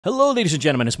Hello ladies and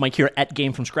gentlemen, it's Mike here at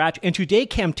Game From Scratch, and today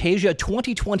Camtasia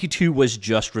 2022 was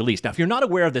just released. Now if you're not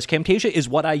aware of this, Camtasia is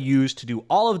what I use to do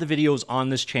all of the videos on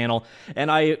this channel, and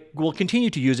I will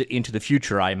continue to use it into the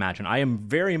future, I imagine. I am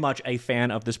very much a fan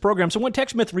of this program, so when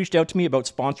Techsmith reached out to me about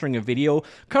sponsoring a video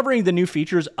covering the new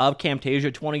features of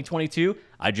Camtasia 2022,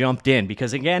 I jumped in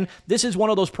because, again, this is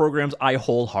one of those programs I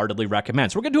wholeheartedly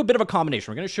recommend. So we're going to do a bit of a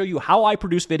combination. We're going to show you how I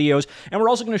produce videos, and we're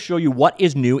also going to show you what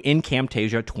is new in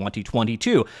Camtasia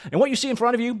 2022. And what you see in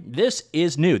front of you, this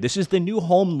is new. This is the new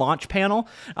home launch panel,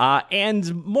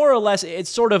 and more or less,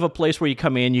 it's sort of a place where you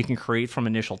come in, you can create from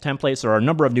initial templates. There are a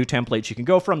number of new templates you can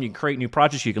go from. You can create new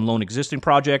projects. You can loan existing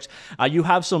projects. You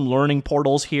have some learning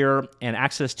portals here and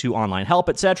access to online help,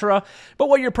 etc. But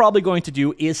what you're probably going to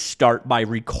do is start by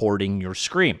recording your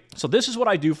screen. So this is what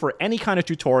I do for any kind of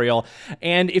tutorial,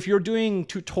 and if you're doing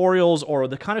tutorials or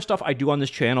the kind of stuff I do on this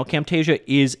channel, Camtasia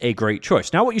is a great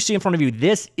choice. Now what you see in front of you,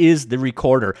 this is the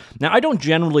recorder. Now I don't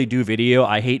generally do video,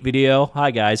 I hate video,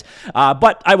 hi guys,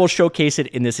 but I will showcase it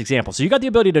in this example. So you got the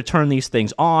ability to turn these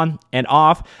things on and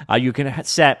off. You can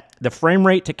set the frame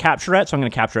rate to capture it, so I'm going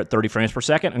to capture at 30 frames per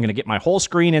second. I'm going to get my whole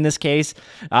screen in this case.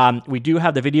 We do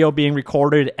have the video being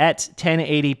recorded at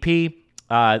 1080p.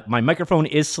 My microphone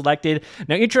is selected.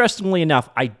 Now, interestingly enough,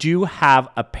 I do have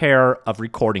a pair of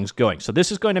recordings going. So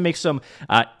this is going to make some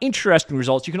interesting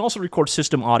results. You can also record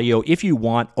system audio if you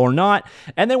want or not.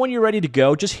 And then when you're ready to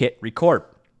go, just hit record.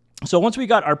 So once we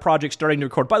got our project starting to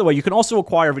record, by the way, you can also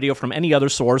acquire video from any other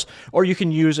source, or you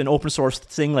can use an open source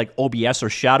thing like OBS or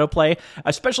Shadowplay,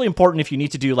 especially important if you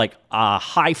need to do like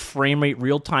high frame rate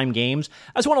real-time games.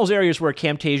 That's one of those areas where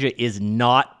Camtasia is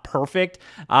not perfect,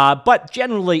 but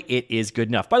generally it is good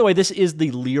enough. By the way, this is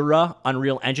the Lyra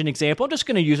Unreal Engine example. I'm just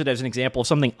going to use it as an example of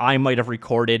something I might have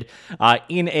recorded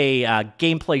in a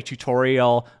gameplay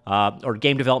tutorial or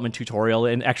game development tutorial,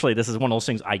 and actually this is one of those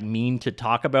things I mean to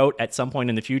talk about at some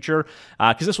point in the future.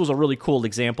 Because this was a really cool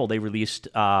example they released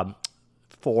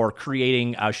for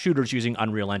creating shooters using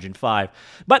Unreal Engine 5.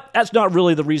 But that's not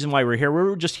really the reason why we're here.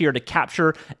 We're just here to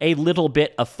capture a little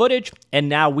bit of footage, and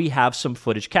now we have some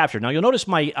footage captured. Now you'll notice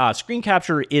my screen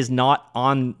capture is not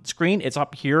on screen. It's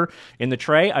up here in the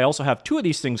tray. I also have two of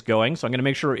these things going, so I'm going to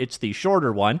make sure it's the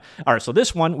shorter one. All right, so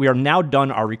this one, we are now done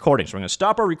our recording. So we're going to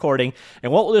stop our recording,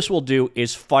 and what this will do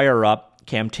is fire up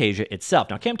Camtasia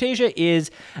itself. Now, Camtasia is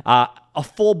a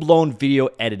full-blown video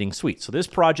editing suite. So this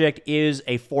project is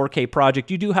a 4K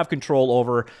project. You do have control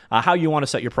over how you want to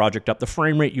set your project up, the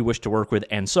frame rate you wish to work with,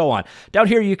 and so on. Down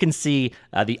here, you can see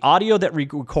the audio that we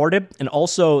recorded and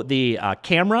also the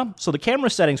camera. So the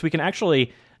camera settings, we can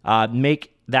actually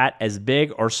make that as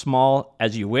big or small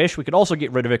as you wish. We could also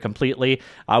get rid of it completely.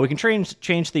 We can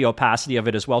change the opacity of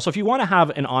it as well. So if you want to have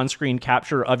an on-screen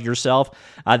capture of yourself,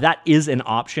 that is an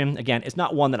option. Again, it's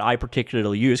not one that I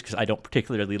particularly use because I don't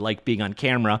particularly like being on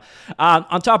camera.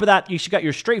 On top of that, you got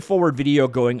your straightforward video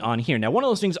going on here. Now, one of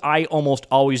those things I almost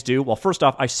always do, well, first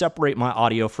off, I separate my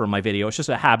audio from my video. It's just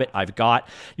a habit I've got.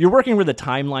 You're working with a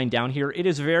timeline down here. It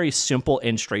is very simple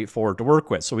and straightforward to work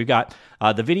with. So we've got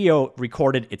the video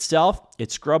recorded itself.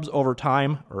 It scrubs over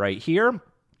time right here.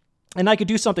 And I could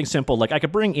do something simple, like I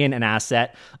could bring in an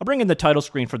asset. I'll bring in the title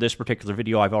screen for this particular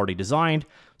video I've already designed.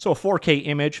 So a 4K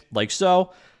image, like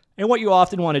so. And what you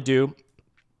often want to do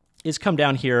is come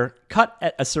down here, cut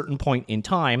at a certain point in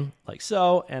time, like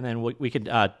so, and then we can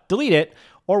delete it.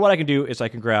 Or what I can do is I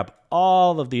can grab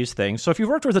all of these things. So if you've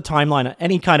worked with a timeline,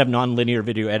 any kind of non-linear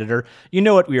video editor, you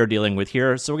know what we are dealing with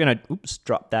here. So we're going to,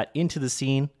 drop that into the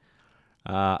scene.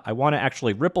 I want to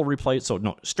actually ripple replace, so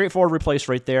no, straightforward replace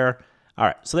right there. All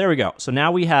right, so there we go. So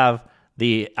now we have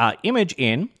the image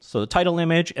in, so the title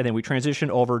image, and then we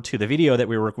transition over to the video that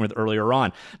we were working with earlier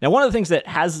on. Now, one of the things that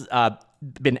has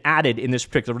been added in this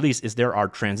particular release is there are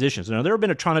transitions. Now, there have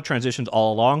been a ton of transitions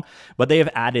all along, but they have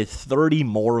added 30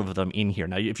 more of them in here.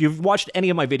 Now, if you've watched any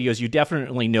of my videos, you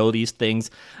definitely know these things.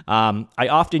 I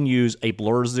often use a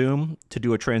blur zoom to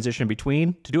do a transition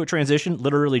between. To do a transition,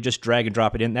 literally just drag and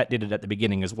drop it in. That did it at the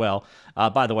beginning as well.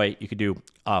 By the way, you could do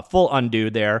full undo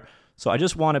there. So I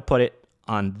just want to put it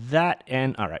on that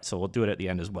end. All right, so we'll do it at the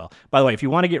end as well. By the way, if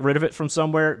you want to get rid of it from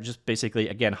somewhere, just basically,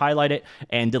 again, highlight it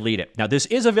and delete it. Now, this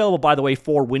is available, by the way,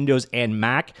 for Windows and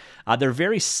Mac. They're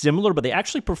very similar, but they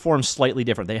actually perform slightly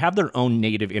different. They have their own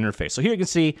native interface. So here you can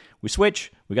see, we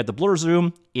switch, we got the blur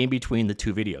zoom in between the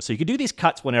two videos. So you can do these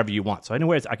cuts whenever you want. So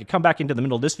anyways, I could come back into the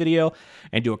middle of this video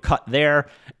and do a cut there,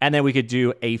 and then we could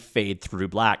do a fade through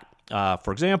black.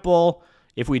 For example,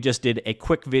 if we just did a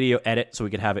quick video edit, so we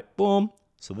could have it, boom,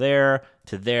 So there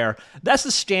to there. That's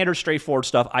the standard straightforward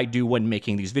stuff I do when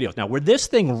making these videos. Now, where this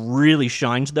thing really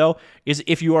shines, though, is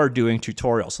if you are doing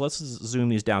tutorials. So let's zoom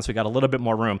these down so we got a little bit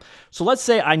more room. So let's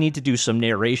say I need to do some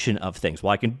narration of things.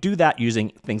 Well, I can do that using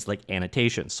things like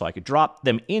annotations. So I could drop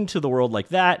them into the world like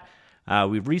that.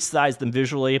 We resize them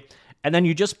visually. And then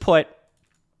you just put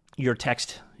your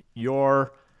text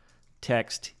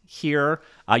here.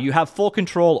 You have full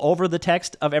control over the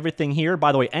text of everything here.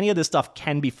 By the way, any of this stuff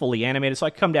can be fully animated. So I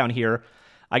come down here.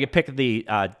 I can pick the,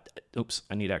 oops,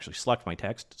 I need to actually select my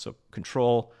text. So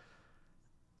Control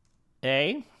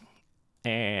A,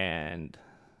 and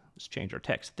let's change our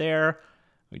text there.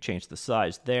 We change the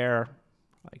size there,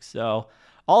 like so.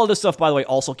 All of this stuff, by the way,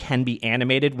 also can be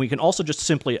animated. We can also just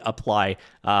simply apply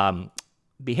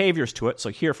behaviors to it. So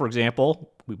here, for example,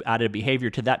 we've added a behavior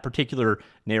to that particular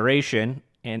narration,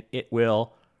 and it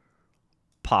will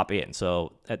pop in.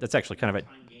 So that's actually kind of a...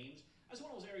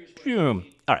 Boom.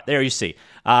 All right, there you see.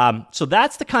 So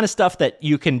that's the kind of stuff that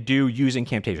you can do using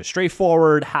Camtasia.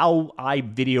 Straightforward, how I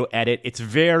video edit. It's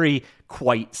very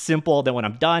quite simple. Then when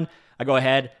I'm done, I go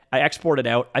ahead, I export it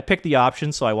out. I pick the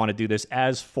option, so I want to do this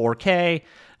as 4K.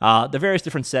 The various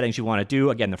different settings you want to do.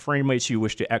 Again, the frame rates you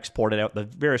wish to export it out, the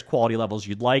various quality levels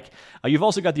you'd like. You've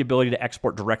also got the ability to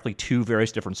export directly to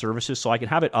various different services, so I can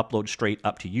have it upload straight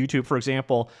up to YouTube, for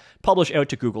example, publish out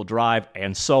to Google Drive,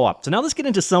 and so on. So now let's get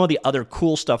into some of the other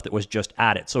cool stuff that was just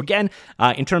added. So again,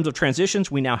 in terms of transitions,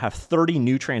 we now have 30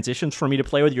 new transitions for me to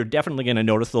play with. You're definitely going to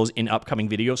notice those in upcoming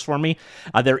videos for me.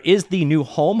 There is the new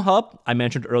Home Hub I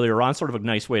mentioned earlier on, sort of a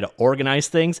nice way to organize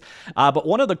things. But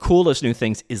one of the coolest new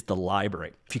things is the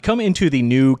library. If you come into the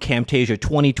new Camtasia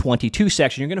 2022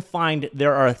 section, you're going to find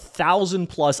there are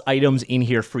 1,000+ items in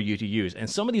here for you to use. And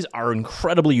some of these are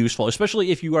incredibly useful,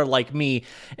 especially if you are like me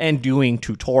and doing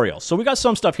tutorials. So we got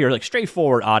some stuff here like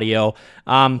straightforward audio,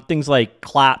 things like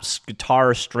claps,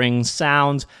 guitar, strings,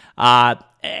 sounds,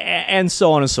 and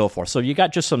so on and so forth. So you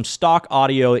got just some stock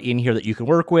audio in here that you can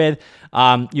work with.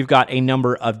 You've got a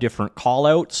number of different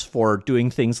callouts for doing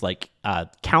things like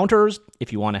counters.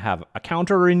 If you want to have a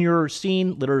counter in your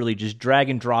scene, literally just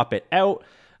drag and drop it out,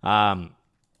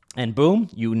 and boom,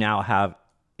 you now have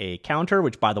a counter,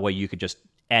 which, by the way, you could just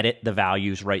edit the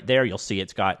values right there. You'll see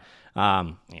it's got, let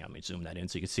me zoom that in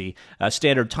so you can see a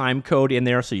standard time code in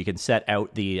there, so you can set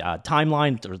out the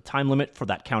timeline or time limit for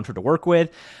that counter to work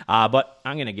with. But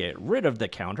I'm going to get rid of the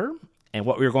counter. And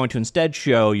what we're going to instead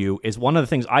show you is one of the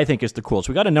things I think is the coolest.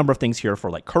 We got a number of things here for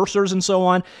like cursors and so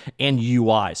on, and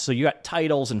UIs. So you got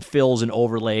titles and fills and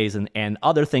overlays and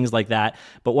other things like that.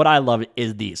 But what I love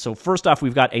is these. So first off,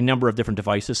 we've got a number of different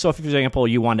devices. So if, for example,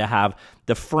 you want to have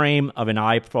the frame of an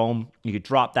iPhone, you could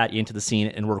drop that into the scene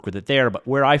and work with it there. But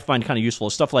where I find kind of useful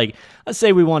is stuff like, let's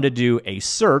say we want to do a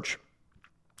search.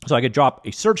 So I could drop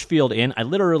a search field in. I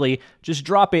literally just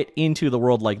drop it into the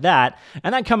world like that,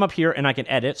 and then come up here and I can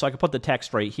edit. So I can put the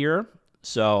text right here.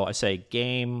 So I say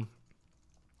game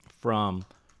from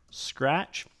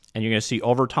scratch, and you're going to see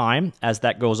over time as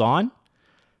that goes on,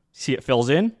 see it fills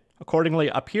in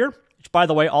accordingly up here, which, by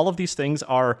the way, all of these things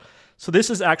are, so this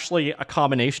is actually a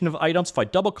combination of items. If I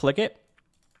double click it,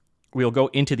 we'll go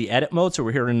into the edit mode. So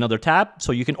we're here in another tab.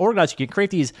 So you can organize, you can create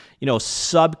these,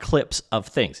 sub clips of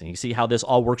things. And you see how this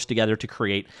all works together to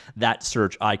create that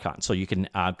search icon. So you can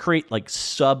create like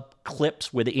sub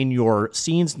clips within your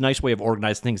scenes. Nice way of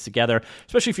organizing things together,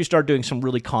 especially if you start doing some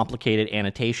really complicated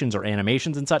annotations or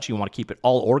animations and such. You want to keep it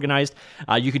all organized.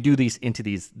 You could do these into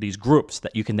these groups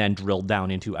that you can then drill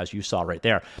down into, as you saw right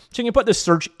there. So you can put this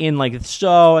search in like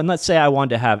so. And let's say I wanted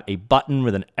to have a button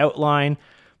with an outline.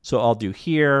 So I'll do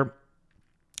here.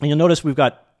 And you'll notice we've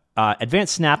got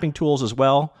advanced snapping tools as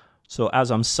well. So as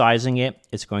I'm sizing it,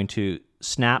 it's going to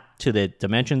snap to the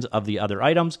dimensions of the other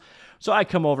items. So I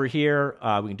come over here.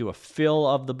 We can do a fill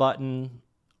of the button.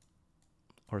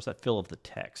 Or is that fill of the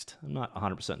text? I'm not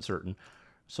 100% certain.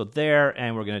 So there,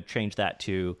 and we're going to change that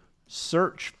to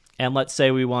search. And let's say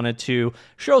we wanted to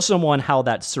show someone how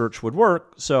that search would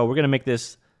work. So we're going to make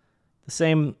this the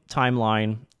same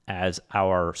timeline as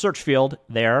our search field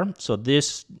there. So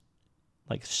this...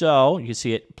 like so, you can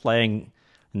see it playing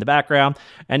in the background.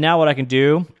 And now what I can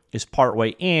do is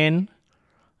partway in,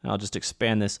 and I'll just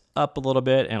expand this up a little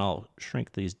bit, and I'll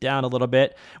shrink these down a little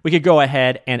bit. We could go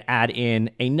ahead and add in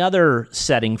another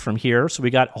setting from here. So we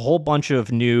got a whole bunch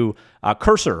of new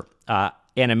cursor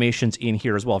animations in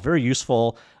here as well. Very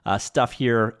useful stuff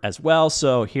here as well.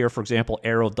 So here, for example,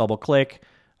 arrow double click.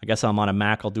 I guess I'm on a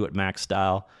Mac, I'll do it Mac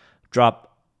style.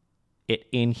 Drop it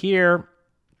in here.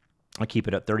 I'll keep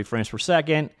it at 30 frames per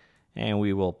second, and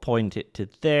we will point it to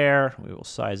there. We will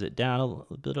size it down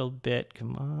a little bit.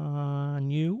 Come on,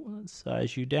 let's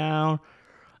size you down.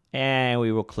 and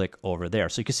we will click over there.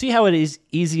 So you can see how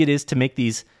easy it is to make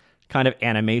these kind of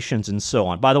animations and so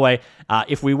on. By the way,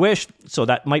 if we wish, so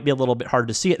that might be a little bit hard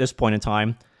to see at this point in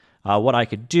time, what I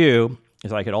could do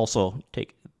is I could also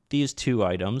take these two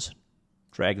items,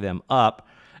 drag them up,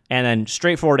 and then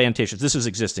straightforward annotations. This is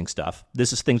existing stuff.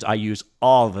 This is things I use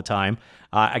all the time.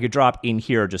 I could drop in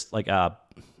here just like a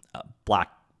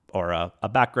black or a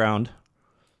background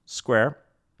square.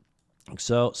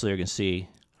 So you can see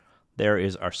there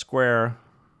is our square,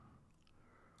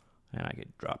 and I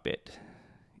could drop it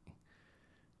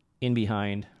in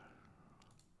behind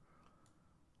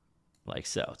like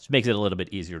so. It makes it a little bit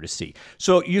easier to see.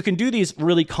 So you can do these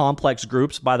really complex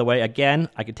groups, by the way. Again,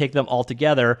 I could take them all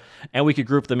together and we could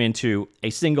group them into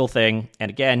a single thing. And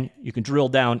again, you can drill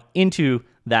down into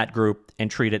that group and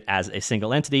treat it as a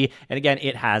single entity. And again,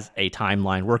 it has a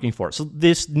timeline working for it. So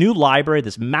this new library,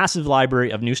 this massive library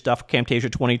of new stuff,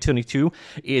 Camtasia 2022,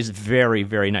 is very,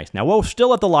 very nice. Now, we're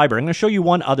still at the library. I'm going to show you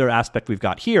one other aspect we've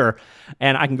got here,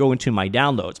 and I can go into my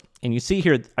downloads. And you see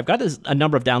here, I've got a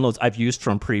number of downloads I've used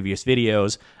from previous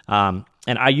videos, and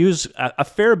I use a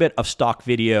fair bit of stock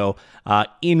video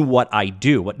in what I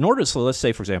do. But in order, so let's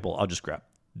say, for example, I'll just grab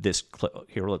this clip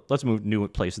here. Let's move new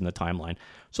place in the timeline.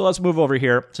 So let's move over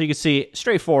here. So you can see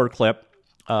straightforward clip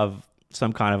of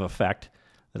some kind of effect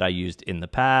that I used in the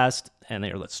past. And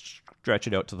there, let's stretch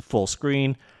it out to the full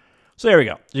screen. So there we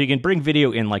go. So you can bring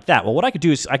video in like that. Well, what I could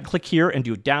do is I can click here and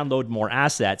do download more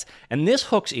assets. And this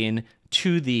hooks in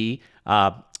to the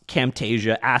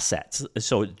Camtasia assets.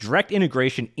 So direct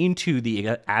integration into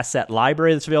the asset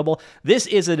library that's available. This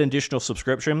is an additional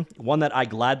subscription, one that I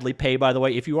gladly pay, by the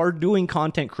way. If you are doing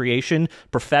content creation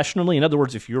professionally, in other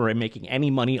words, if you're making any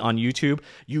money on YouTube,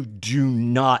 you do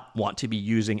not want to be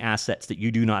using assets that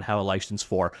you do not have a license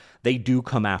for. They do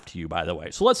come after you, by the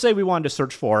way. So let's say we wanted to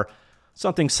search for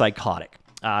something psychotic.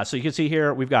 So you can see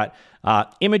here, we've got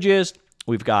images,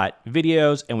 we've got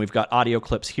videos, and we've got audio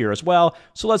clips here as well.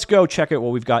 So let's go check out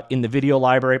what we've got in the video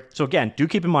library. So again, do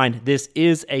keep in mind, this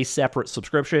is a separate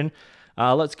subscription.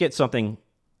 Let's get something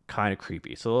kind of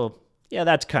creepy. So yeah,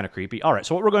 that's kind of creepy. All right,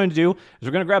 so what we're going to do is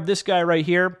we're going to grab this guy right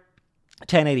here,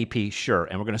 1080p, sure,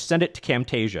 and we're going to send it to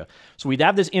Camtasia. So we'd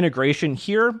have this integration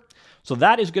here. So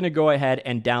that is going to go ahead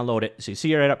and download it. So you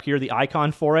see right up here, the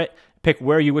icon for it. Pick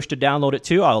where you wish to download it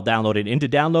to. I'll download it into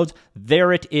downloads.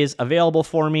 There it is available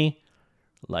for me,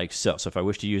 like so. So if I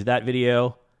wish to use that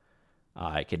video,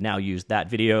 I can now use that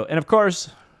video. And of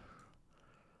course,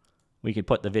 we can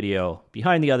put the video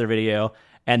behind the other video.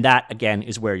 And that, again,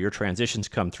 is where your transitions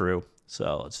come through.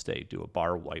 So let's say do a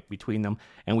bar wipe between them.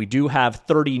 And we do have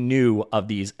 30 new of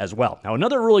these as well. Now,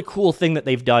 another really cool thing that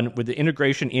they've done with the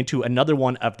integration into another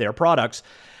one of their products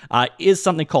is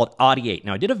something called Audiate.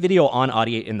 Now, I did a video on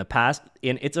Audiate in the past,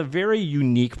 and it's a very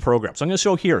unique program. So I'm going to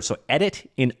show here. So edit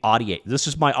in Audiate. This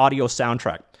is my audio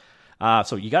soundtrack.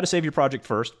 So you got to save your project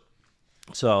first.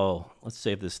 So let's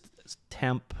save this as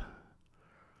temp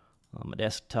on my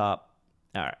desktop.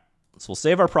 All right. So we'll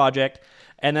save our project,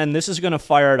 and then this is going to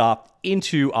fire it off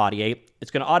into Audiate.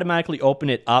 It's going to automatically open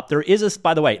it up. There is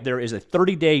by the way, there is a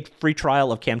 30-day free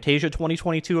trial of Camtasia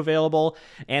 2022 available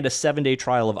and a 7-day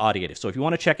trial of Audiate. So if you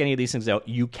want to check any of these things out,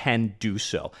 you can do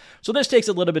so. So this takes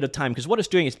a little bit of time because what it's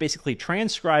doing is basically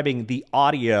transcribing the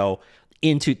audio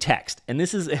into text. And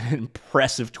this is an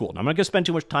impressive tool. Now, I'm not going to spend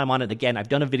too much time on it. Again, I've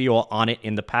done a video on it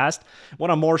in the past. What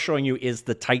I'm more showing you is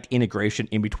the tight integration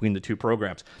in between the two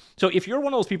programs. So if you're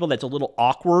one of those people that's a little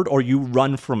awkward or you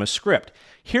run from a script,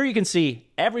 here you can see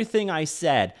everything I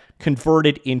said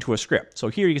converted into a script. So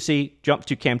here you can see, jump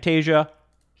to Camtasia.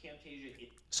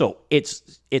 So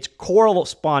it's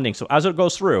corresponding. So as it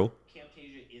goes through,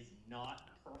 Camtasia is not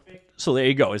perfect. So there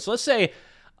you go. So let's say,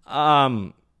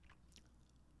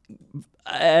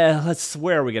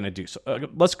 where are we going to do? So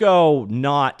let's go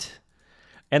not,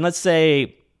 and let's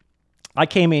say I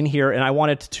came in here and I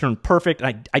wanted to turn perfect.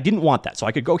 And I didn't want that. So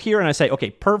I could go here and I say, okay,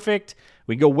 perfect.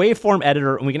 We go waveform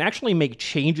editor and we can actually make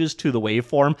changes to the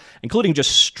waveform, including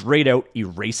just straight out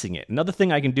erasing it. Another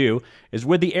thing I can do is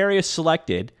with the area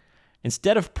selected,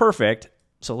 instead of perfect,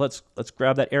 so let's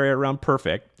grab that area around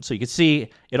perfect. So you can see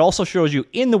it also shows you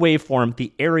in the waveform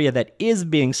the area that is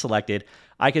being selected.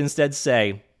 I can instead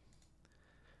say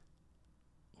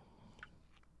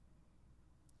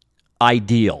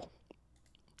ideal.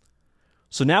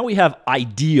 So now we have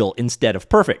ideal instead of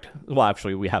perfect. Well,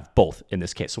 actually, we have both in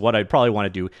this case. So what I'd probably want to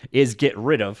do is get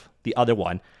rid of the other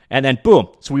one. And then boom.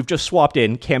 So we've just swapped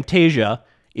in Camtasia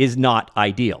is not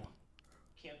ideal.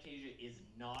 Camtasia is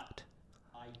not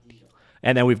ideal.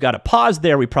 And then we've got a pause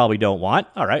there we probably don't want.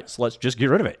 All right, so let's just get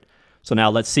rid of it. So now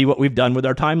let's see what we've done with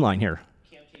our timeline here.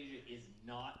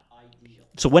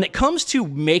 So when it comes to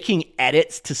making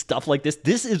edits to stuff like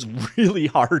this is really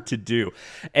hard to do.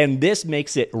 And this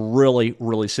makes it really,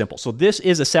 really simple. So this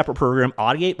is a separate program,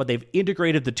 Audiate, but they've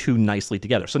integrated the two nicely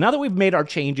together. So now that we've made our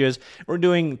changes, we're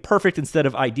doing perfect instead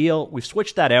of ideal, we've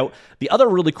switched that out. The other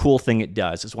really cool thing it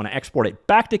does is when I export it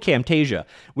back to Camtasia,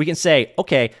 we can say,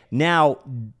 okay, now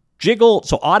jiggle,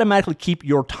 so automatically keep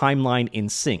your timeline in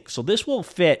sync. So this will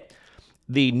fit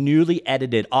the newly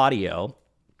edited audio.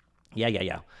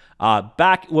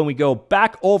 Back when we go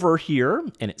back over here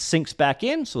and it syncs back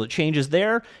in, so it changes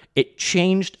there, it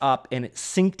changed up and it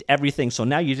synced everything. So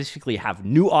now you basically have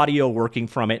new audio working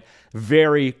from it.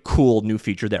 Very cool new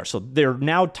feature there. So they're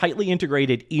now tightly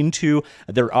integrated into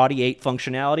their Audiate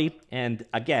functionality. And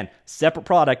again, separate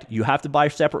product, you have to buy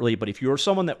separately. But if you're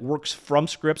someone that works from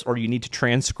scripts or you need to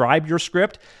transcribe your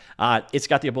script, it's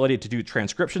got the ability to do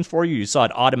transcriptions for you. You saw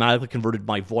it automatically converted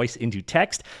my voice into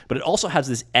text, but it also has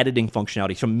this editing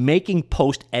functionality. So making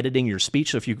post-editing your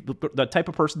speech. So if you, the type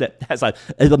of person that has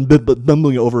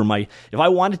bumbling over my, if I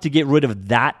wanted to get rid of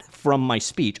that from my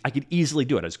speech, I could easily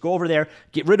do it. I just go over there,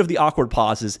 get rid of the awkward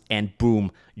pauses, and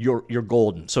boom, you're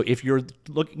golden. So if you're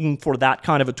looking for that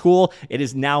kind of a tool, it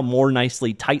is now more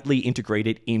tightly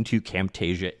integrated into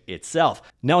Camtasia itself.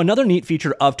 Now, another neat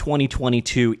feature of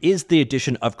 2022 is the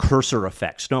addition of cursor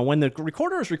effects. Now, when the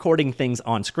recorder is recording things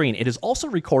on screen, it is also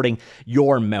recording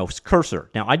your mouse cursor.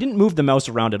 Now, I didn't move the mouse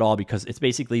around at all because it's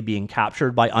basically being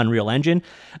captured by Unreal Engine.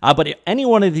 But any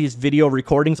one of these video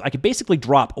recordings, I could basically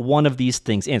drop one of these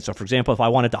things in. So for example, if I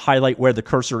wanted to highlight where the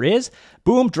cursor is,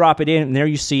 boom, drop it in, and there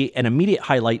you see an immediate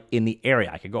highlight in the area.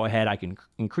 I could go ahead, I can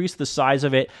increase the size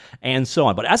of it, and so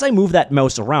on. But as I move that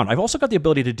mouse around, I've also got the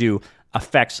ability to do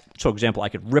effects. So for example, I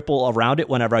could ripple around it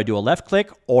whenever I do a left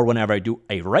click or whenever I do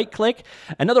a right click.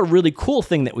 Another really cool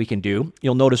thing that we can do,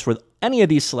 you'll notice with any of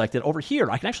these selected over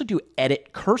here, I can actually do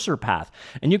edit cursor path.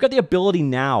 And you've got the ability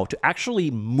now to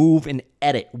actually move and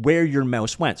edit where your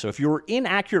mouse went. So if you're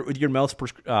inaccurate with your mouse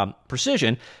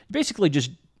precision, basically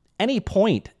just any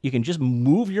point, you can just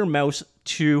move your mouse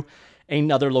to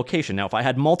another location. Now, if I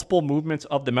had multiple movements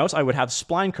of the mouse, I would have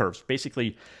spline curves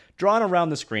basically drawn around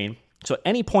the screen. So at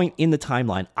any point in the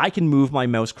timeline, I can move my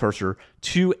mouse cursor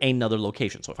to another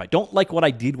location. So if I don't like what I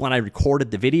did when I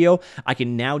recorded the video, I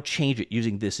can now change it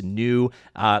using this new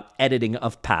editing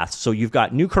of paths. So you've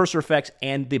got new cursor effects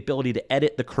and the ability to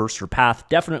edit the cursor path.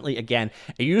 Definitely, again,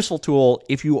 a useful tool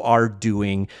if you are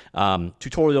doing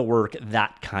tutorial work,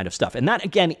 that kind of stuff. And that,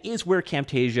 again, is where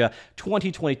Camtasia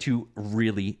 2022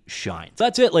 really shines.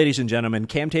 That's it, ladies and gentlemen.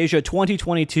 Camtasia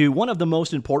 2022, one of the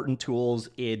most important tools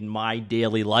in my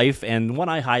daily life, and one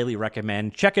I highly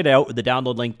recommend. Check it out with the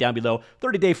download link down below.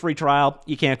 30-day free trial.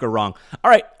 You can't go wrong. All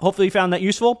right. Hopefully you found that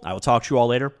useful. I will talk to you all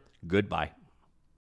later. Goodbye.